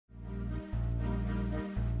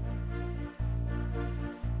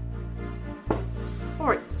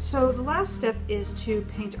So the last step is to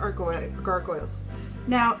paint our gargoyles.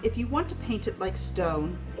 Now, if you want to paint it like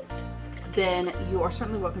stone, then you are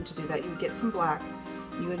certainly welcome to do that. You would get some black,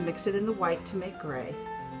 you would mix it in the white to make gray,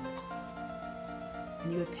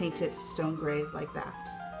 and you would paint it stone gray like that.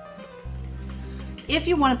 If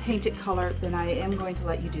you want to paint it color, then I am going to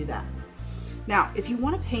let you do that. Now, if you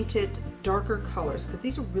want to paint it darker colors, because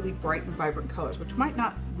these are really bright and vibrant colors, which might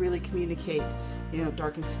not really communicate,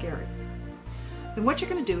 dark and scary, then what you're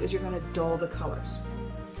going to do is you're going to dull the colors.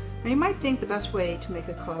 Now, you might think the best way to make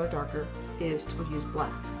a color darker is to use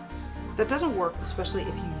black. That doesn't work, especially if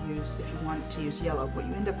you want to use yellow. What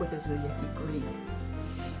you end up with is a yucky green.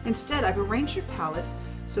 Instead, I've arranged your palette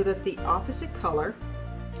so that the opposite color,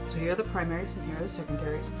 so here are the primaries and here are the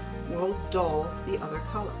secondaries, will dull the other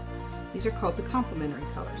color. These are called the complementary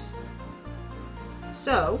colors.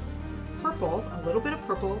 So, purple, a little bit of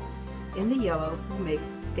purple in the yellow will make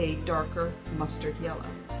a darker mustard yellow.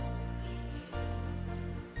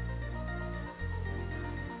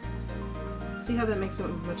 See how that makes it a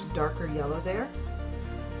much darker yellow there?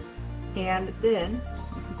 And then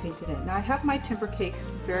you can paint it in. Now I have my timber cakes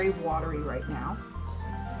very watery right now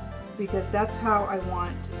because that's how I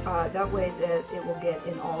want, that way that it will get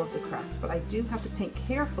in all of the cracks. But I do have to paint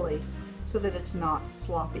carefully so that it's not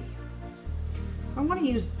sloppy. I want to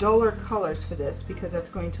use duller colors for this because that's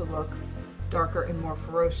going to look darker and more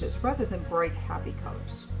ferocious rather than bright, happy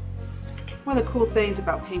colors. One of the cool things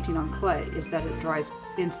about painting on clay is that it dries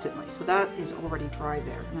instantly. So that is already dry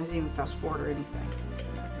there, and I didn't even fast forward or anything.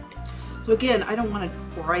 So again, I don't want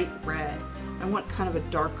a bright red. I want kind of a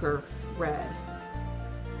darker red,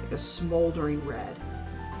 like a smoldering red.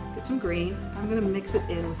 Get some green. I'm going to mix it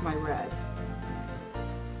in with my red.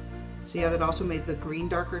 See how that also made the green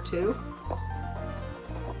darker too?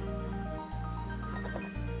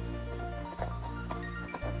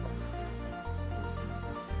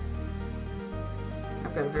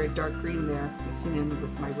 I've got a very dark green there, mixing in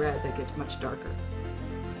with my red that gets much darker.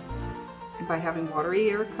 And by having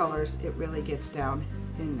waterier colors, it really gets down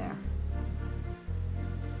in there.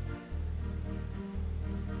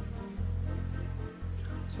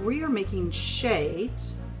 So we are making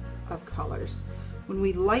shades of colors. When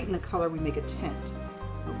we lighten a color, we make a tint.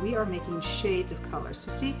 But we are making shades of colors.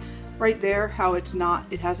 So see right there how it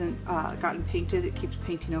hasn't gotten painted, it keeps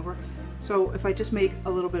painting over. So if I just make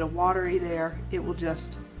a little bit of watery there, it will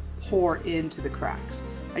just pour into the cracks.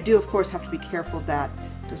 I do, of course, have to be careful that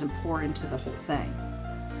it doesn't pour into the whole thing.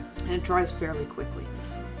 And it dries fairly quickly.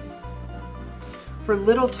 For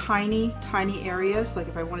little tiny areas, like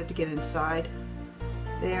if I wanted to get inside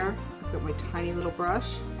there, I've got my tiny little brush.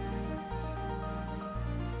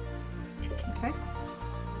 Okay.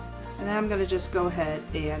 And then I'm going to just go ahead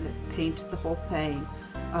and paint the whole thing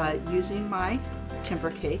using my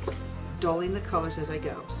timber cakes, dulling the colors as I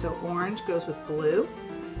go. So orange goes with blue.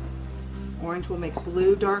 Orange will make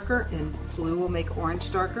blue darker and blue will make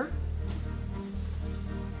orange darker.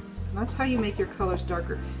 And that's how you make your colors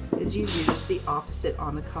darker, is you use the opposite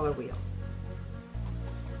on the color wheel.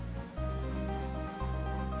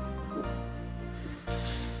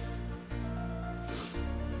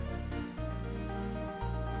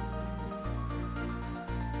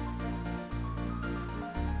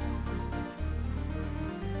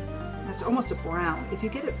 It's almost a brown. If you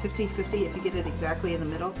get it 50-50, if you get it exactly in the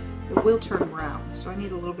middle, it will turn brown. So I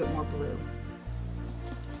need a little bit more blue.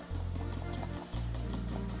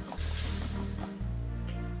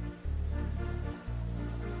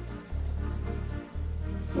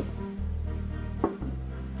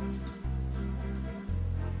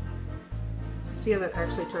 See how that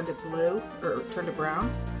actually turned it blue, or turned it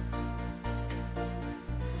brown?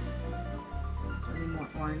 So I need more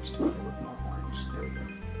orange to make it look more orange. There we go.